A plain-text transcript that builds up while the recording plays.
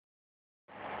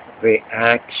They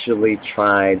actually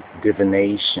tried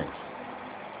divination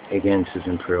against His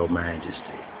Imperial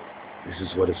Majesty. This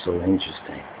is what is so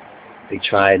interesting. They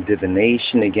tried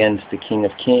divination against the King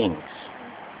of Kings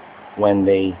when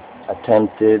they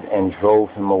attempted and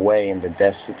drove him away in the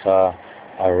Desitar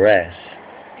arrest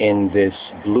in this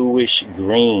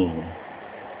bluish-green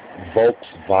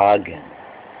Volkswagen,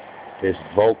 this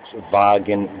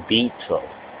Volkswagen Beetle,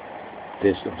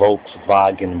 this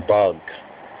Volkswagen Bug.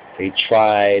 They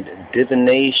tried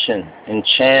divination,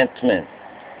 enchantment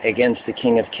against the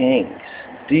King of Kings.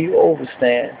 Do you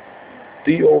understand?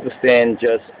 Do you understand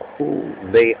just who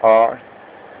they are?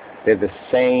 They're the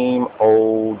same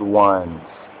old ones.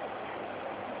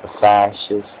 The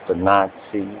fascists, the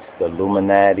Nazis, the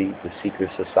Illuminati, the secret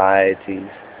societies.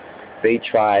 They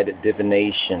tried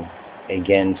divination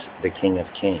against the King of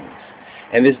Kings.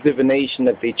 And this divination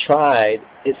that they tried,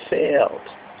 it failed.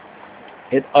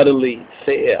 It utterly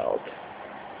failed.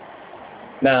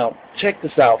 Now, check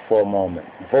this out for a moment.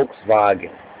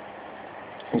 Volkswagen.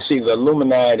 You see, the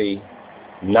Illuminati,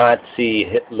 Nazi,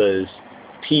 Hitler's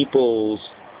People's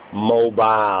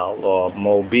Mobile,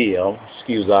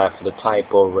 excuse I for the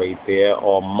typo right there,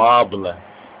 or Mobler,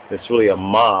 it's really a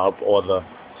mob, or the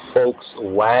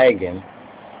Volkswagen,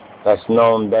 that's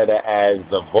known better as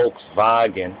the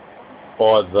Volkswagen,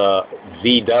 or the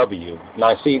VW.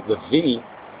 Now see, the V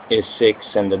is 6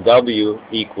 and the W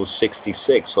equals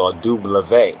 66, or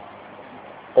W,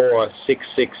 or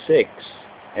 666.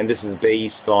 And this is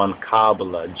based on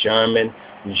Kabbalah, German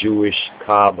Jewish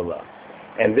Kabbalah.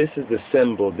 And this is the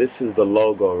symbol, this is the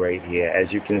logo right here. As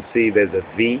you can see, there's a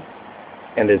V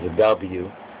and there's a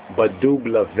W. But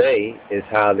W is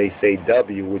how they say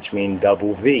W, which means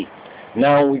double V.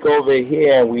 Now we go over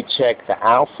here and we check the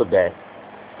alphabet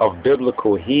of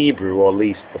biblical Hebrew, or at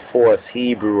least the fourth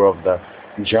Hebrew of the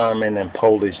German and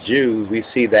Polish Jews. We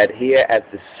see that here at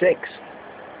the 6th,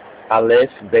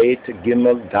 Aleph, Bet,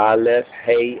 Gimel, Daleth,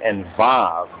 Hey, and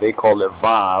Vav. They call it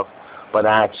Vav, but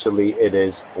actually it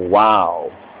is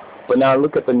Wow. But now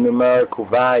look at the numerical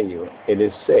value. It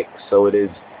is 6, so it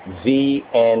is V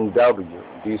and W.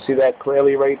 Do you see that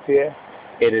clearly right there?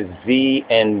 It is V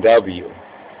and W.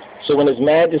 So when His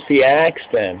Majesty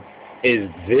asked them, is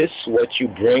this what you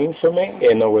bring for me?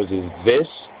 In other words, is this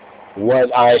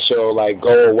what I shall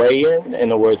go away in?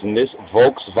 In other words, in this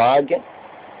Volkswagen?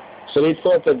 So they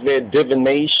thought that their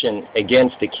divination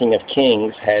against the King of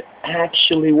Kings had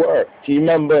actually worked. Do you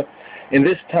remember, in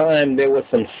this time there were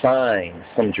some signs,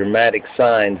 some dramatic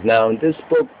signs. Now in this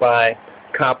book by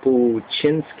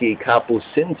Kapuscinski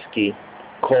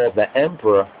called The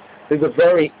Emperor, there's a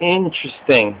very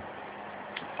interesting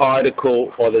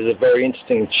article, or there's a very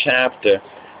interesting chapter,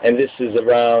 and this is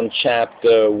around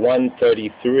chapter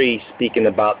 133, speaking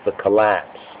about the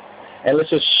collapse. And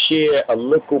let's just share a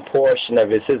little portion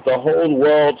of it. It says, the whole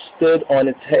world stood on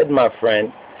its head, my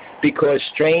friend, because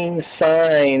strange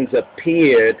signs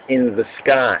appeared in the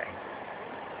sky.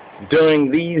 During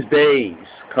these days,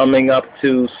 coming up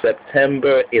to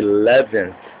September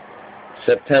 11th,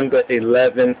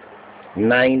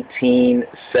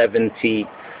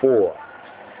 1974,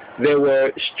 there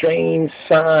were strange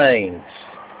signs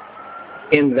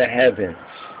in the heavens.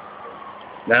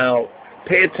 Now,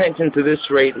 pay attention to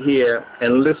this right here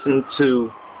and listen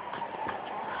to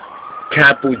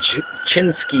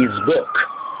Kapuscinski's book.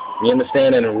 You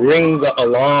understand? And ring the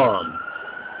alarm.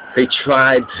 They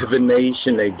tried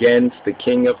divination against the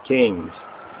King of Kings.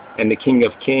 And the King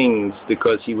of Kings,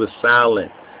 because he was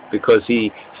silent, because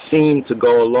he seemed to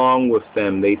go along with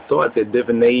them, they thought that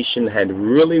divination had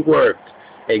really worked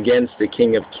against the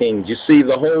King of Kings. You see,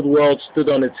 the whole world stood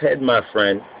on its head, my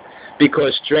friend,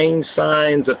 because strange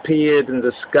signs appeared in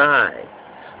the sky.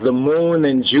 The moon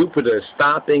and Jupiter,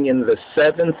 stopping in the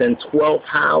 7th and 12th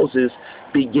houses,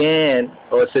 began,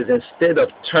 or it says, instead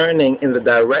of turning in the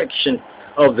direction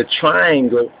of the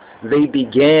triangle, they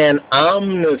began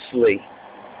ominously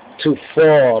to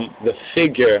form the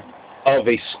figure of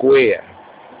a square.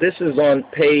 This is on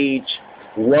page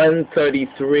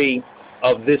 133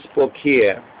 of this book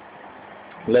here.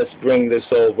 Let's bring this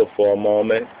over for a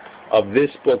moment. Of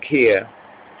this book here,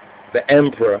 The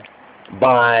Emperor,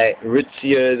 by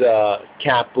Richard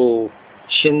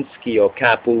Kapuscinski, or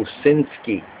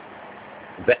Kapuscinski,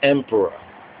 The Emperor.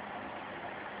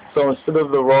 So instead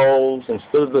of the rolls,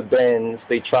 instead of the bends,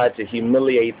 they tried to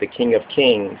humiliate the King of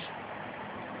Kings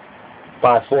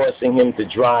by forcing him to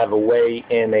drive away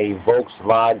in a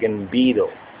Volkswagen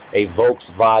Beetle, a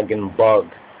Volkswagen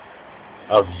Bug,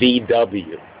 a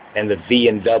VW. And the V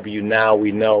and W now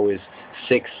we know is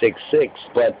 666.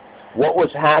 But what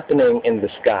was happening in the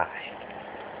sky?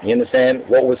 You understand?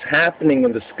 What was happening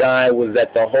in the sky was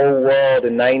that the whole world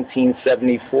in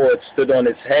 1974 it stood on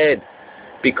its head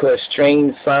because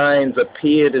strange signs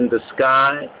appeared in the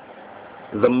sky.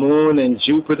 The moon and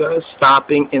Jupiter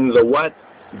stopping in the what?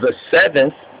 The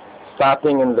 7th,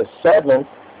 stopping in the 7th,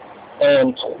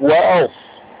 and 12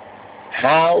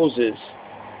 houses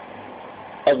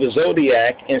of the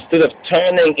zodiac, instead of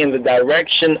turning in the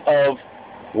direction of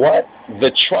what?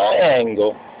 The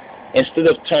triangle. Instead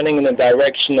of turning in the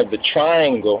direction of the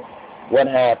triangle, what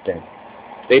happened?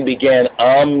 They began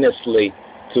ominously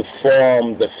to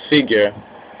form the figure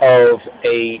of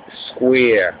a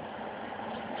square.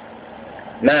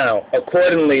 Now,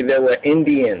 accordingly, there were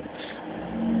Indians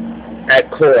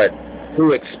at court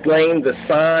who explained the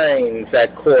signs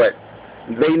at court.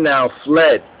 They now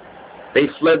fled. They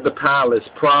fled the palace,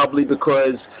 probably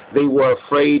because they were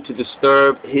afraid to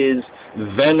disturb his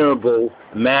venerable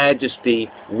majesty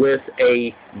with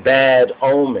a bad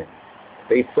omen.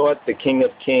 They thought the King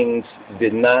of Kings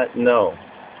did not know.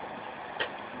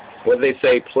 What they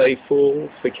say, play fool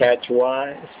for catch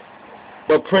wise?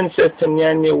 But Princess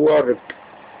Tanyanya Warwick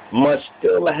must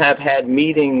still have had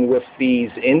meeting with these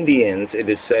Indians, it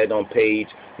is said on page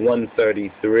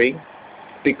 133,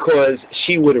 because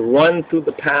she would run through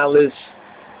the palace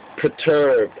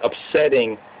perturbed,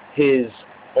 upsetting his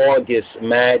august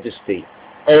majesty,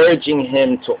 urging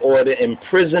him to order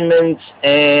imprisonments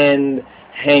and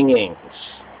hangings.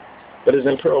 But his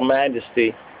imperial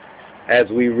majesty, as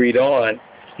we read on,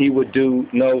 he would do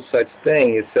no such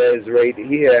thing. It says right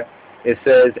here, it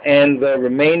says, and the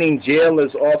remaining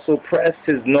jailers also pressed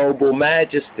his noble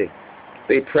majesty.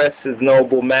 They pressed his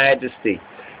noble majesty.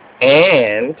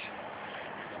 And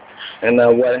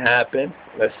now what happened?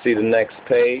 Let's see the next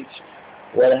page.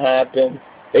 What happened?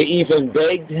 They even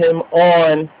begged him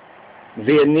on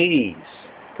their knees,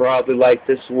 probably like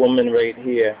this woman right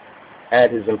here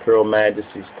at His Imperial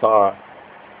Majesty's car,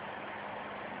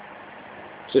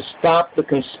 to stop the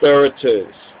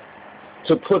conspirators,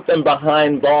 to put them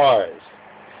behind bars.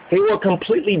 They were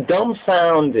completely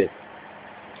dumbfounded,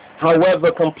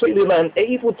 however, completely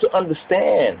unable to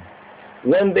understand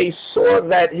when they saw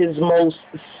that His most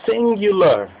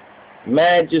singular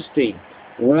majesty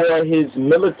wore his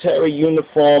military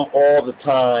uniform all the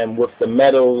time with the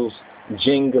medals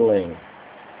jingling,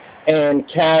 and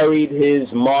carried his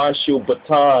martial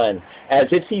baton as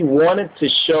if he wanted to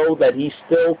show that he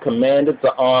still commanded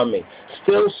the army,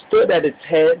 still stood at its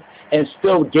head, and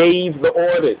still gave the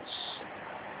orders,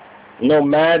 no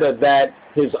matter that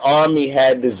his army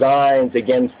had designs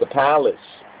against the palace.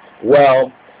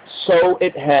 Well, so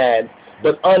it had,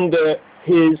 but under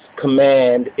his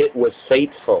command it was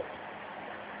faithful,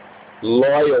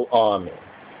 loyal army,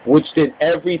 which did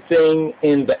everything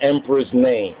in the emperor's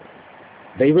name.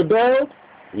 They rebelled?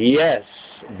 Yes,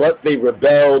 but they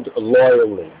rebelled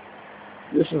loyally.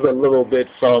 This is a little bit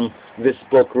from this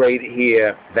book right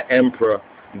here, The Emperor,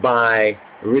 by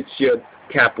Richard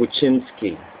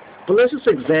Kapuscinski. But let's just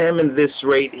examine this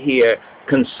right here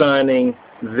concerning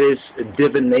this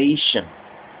divination,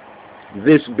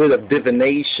 this bit of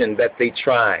divination that they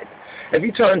tried. If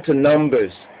you turn to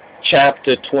Numbers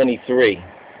chapter 23,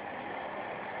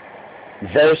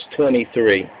 verse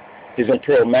 23, His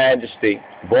Imperial Majesty,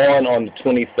 born on the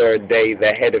 23rd day,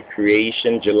 the head of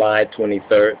creation, July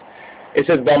 23rd. It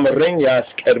says, Bamarinyas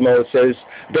Kermo says,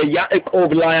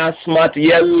 Be'Yaakov Layasmat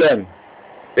Yellem,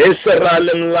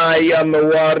 Be'Israelim Laya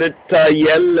Mewarita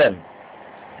Yellem,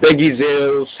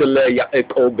 Be'Gizeo Sele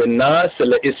Yaakov Bena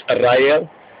Sele Israel,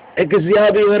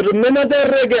 Egziabi Hermina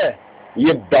Derege,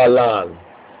 Yibbalal.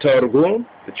 Targum,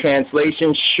 the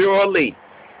translation, surely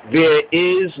there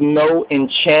is no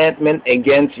enchantment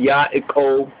against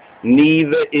Yaakov,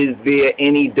 neither is there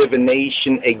any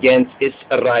divination against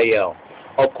Israel.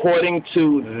 According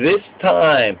to this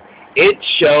time, it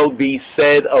shall be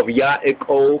said of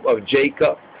Yaakov, of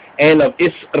Jacob, and of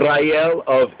Israel,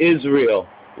 of Israel,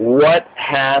 what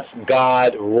hath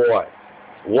God wrought?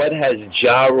 What has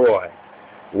Jah wrought?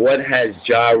 What has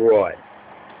Jah wrought?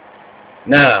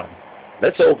 Now,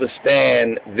 let's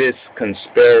understand this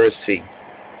conspiracy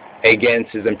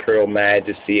against His Imperial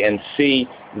Majesty and see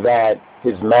that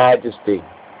His Majesty,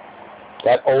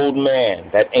 that old man,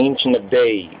 that Ancient of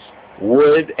Days,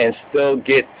 would and still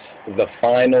gets the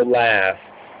final laugh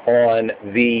on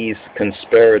these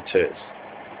conspirators.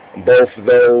 Both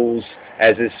those,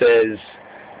 as it says,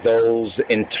 those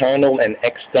internal and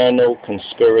external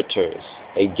conspirators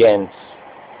against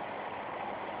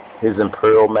His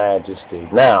Imperial Majesty.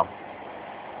 Now,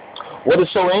 what is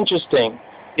so interesting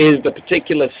is the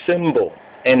particular symbol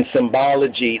and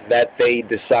symbology that they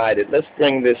decided. Let's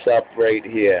bring this up right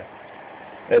here.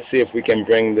 Let's see if we can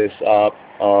bring this up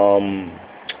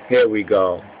Here we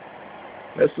go.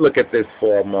 Let's look at this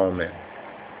for a moment.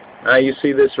 Now you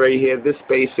see this right here. This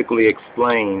basically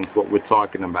explains what we're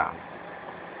talking about.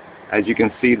 As you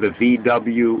can see, the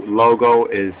VW logo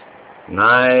is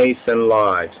nice and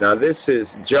large. Now this is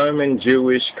German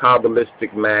Jewish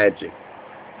Kabbalistic magic.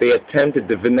 They attempted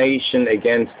divination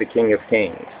against the King of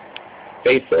Kings.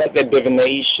 They thought that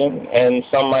divination, and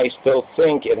some might still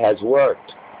think it has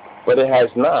worked, but it has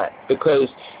not, because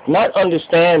not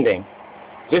understanding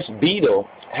this beetle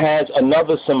has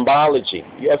another symbology.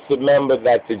 You have to remember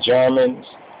that the Germans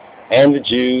and the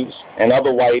Jews and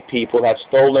other white people have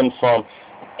stolen from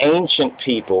ancient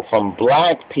people, from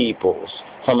black peoples,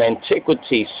 from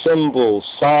antiquity, symbols,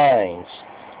 signs,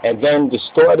 and then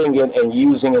distorting it and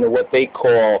using it in what they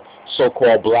call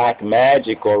so-called black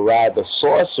magic, or rather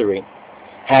sorcery,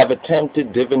 have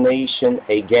attempted divination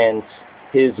against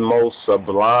His most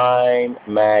sublime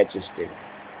majesty.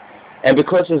 And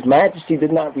because His Majesty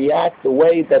did not react the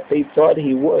way that they thought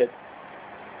He would,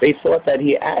 they thought that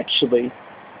He actually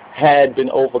had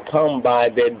been overcome by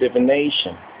their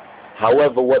divination.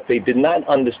 However, what they did not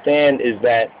understand is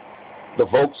that the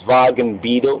Volkswagen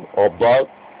beetle or bug,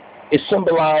 it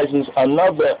symbolizes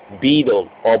another beetle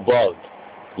or bug.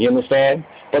 You understand?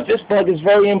 But this bug is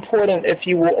very important if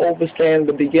you will understand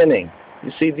the beginning.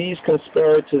 You see, these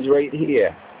conspirators right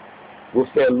here, with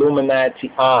their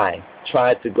Illuminati eye,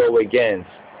 tried to go against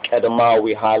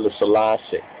HAILE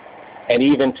Selassie, and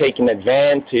even taking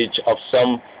advantage of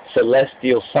some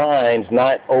celestial signs,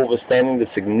 not understanding the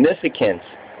significance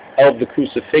of the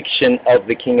crucifixion of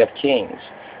the King of Kings,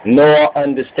 nor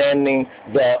understanding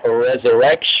the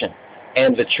resurrection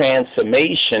and the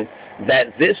transformation that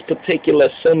this particular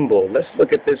symbol, let's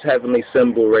look at this heavenly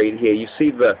symbol right here. You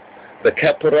see the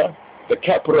Kepra? The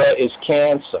Kepra is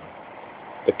Cancer.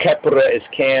 The Kepra is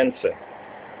Cancer.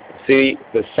 See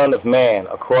the Son of Man,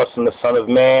 across from the Son of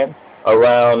Man,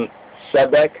 around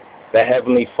Sept, the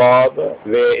Heavenly Father,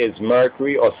 there is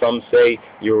Mercury, or some say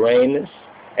Uranus,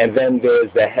 and then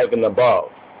there's the heaven above.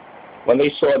 When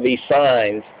they saw these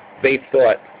signs, they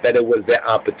thought that it was their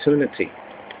opportunity.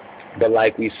 But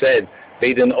like we said,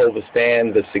 they didn't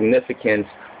understand the significance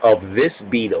of this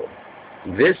beetle,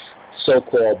 this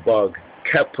so-called bug,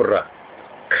 Kepra,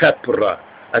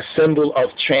 a symbol of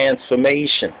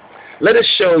transformation. Let us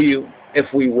show you,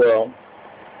 if we will,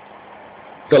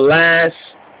 the last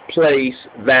place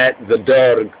that the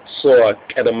Derg saw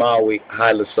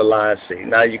HAILE Selassie.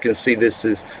 Now you can see this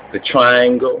is the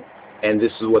triangle, and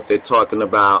this is what they're talking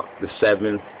about, the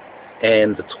 7th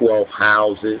and the 12th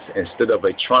houses. Instead of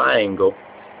a triangle,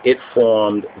 it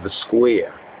formed the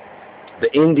square.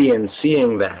 The Indians,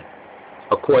 seeing that,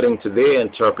 according to their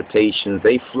interpretations,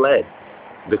 they fled,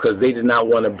 because they did not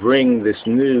want to bring this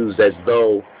news as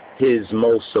though His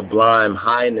Most Sublime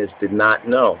Highness did not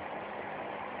know.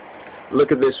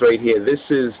 Look at this right here. This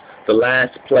is the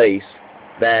last place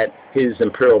that His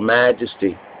Imperial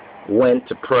Majesty went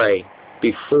to pray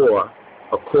before,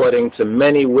 according to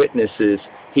many witnesses,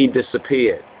 he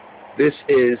disappeared. This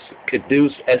is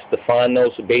Caduce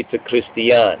Estefanos Beta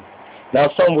Christian. Now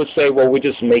some would say, well, we're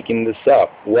just making this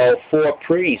up. Well, 4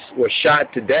 priests were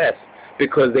shot to death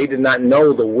because they did not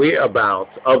know the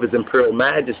whereabouts of His Imperial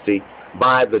Majesty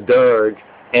by the Derg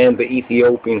and the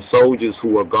Ethiopian soldiers who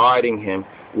were guarding him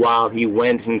while he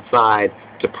went inside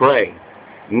to pray.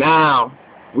 Now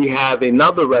we have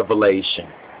another revelation.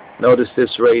 Notice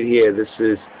this right here. This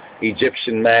is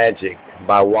Egyptian Magic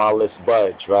by Wallace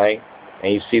Budge, right?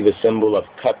 And you see the symbol of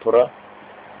Kepra.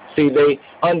 See, they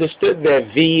understood their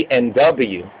V and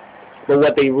W, but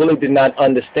what they really did not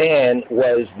understand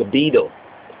was the beetle,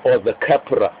 or the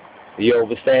Kepra. You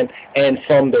understand? And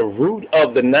from the root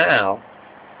of the Nile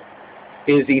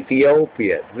is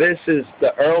Ethiopia. This is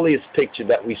the earliest picture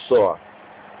that we saw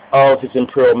of His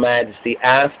Imperial Majesty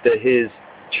after his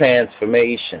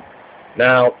transformation.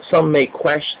 Now, some may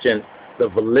question the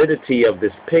validity of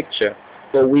this picture,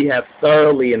 but we have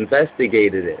thoroughly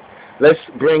investigated it. Let's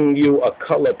bring you a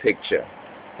color picture.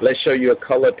 Let's show you a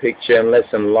color picture, and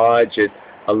let's enlarge it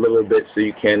a little bit so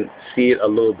you can see it a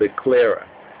little bit clearer.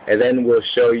 And then we'll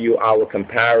show you our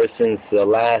comparisons to the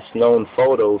last known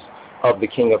photos of the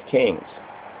King of Kings.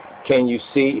 Can you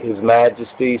see His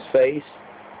Majesty's face?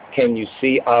 Can you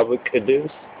see our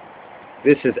Caduce?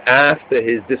 This is after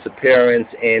his disappearance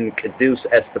in Caduce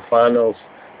Estefanos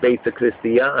Beta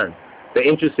Christian. The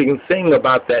interesting thing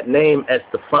about that name,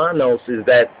 Estefanos, is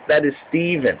that is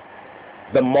Stephen,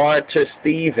 the martyr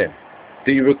Stephen.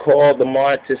 Do you recall the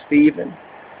martyr Stephen?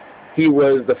 He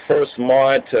was the first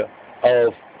martyr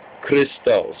of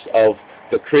Christos, of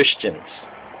the Christians.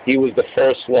 He was the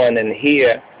first one, and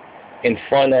here in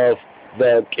front of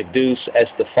the Quddus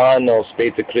Estefanos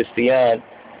Beta Christian,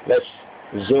 let's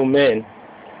zoom in.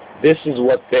 This is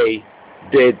what they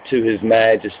did to His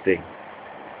Majesty,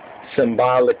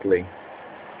 symbolically.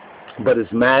 But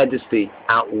His Majesty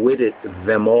outwitted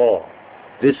them all.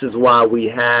 This is why we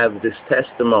have this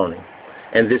testimony.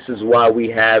 And this is why we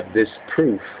have this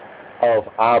proof of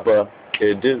Abba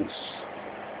Quddus.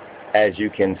 As you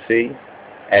can see,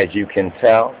 as you can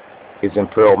tell, His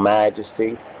Imperial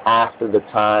Majesty, after the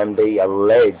time they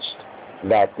alleged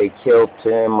that they killed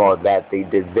him, or that they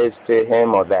did this to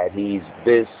him, or that he's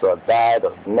this or that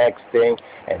or the next thing,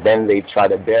 and then they try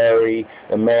to bury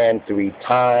the man 3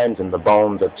 times, and the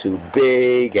bones are too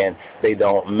big, and they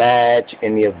don't match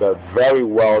any of the very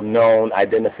well-known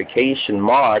identification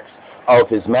marks of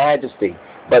His Majesty.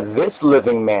 But this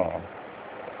living man,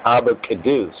 Abba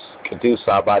Quddus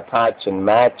Abba Tachin,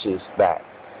 matches that.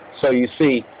 So you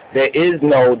see, there is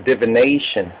no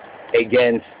divination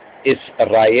against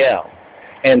Israel.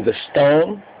 And the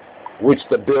stone, which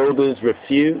the builders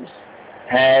refused,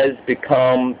 has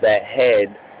become the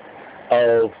head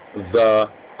of the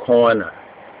corner.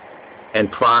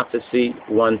 And prophecy,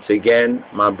 once again,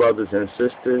 my brothers and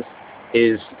sisters,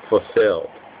 is fulfilled.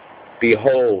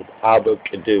 Behold, Abba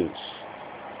Quddus.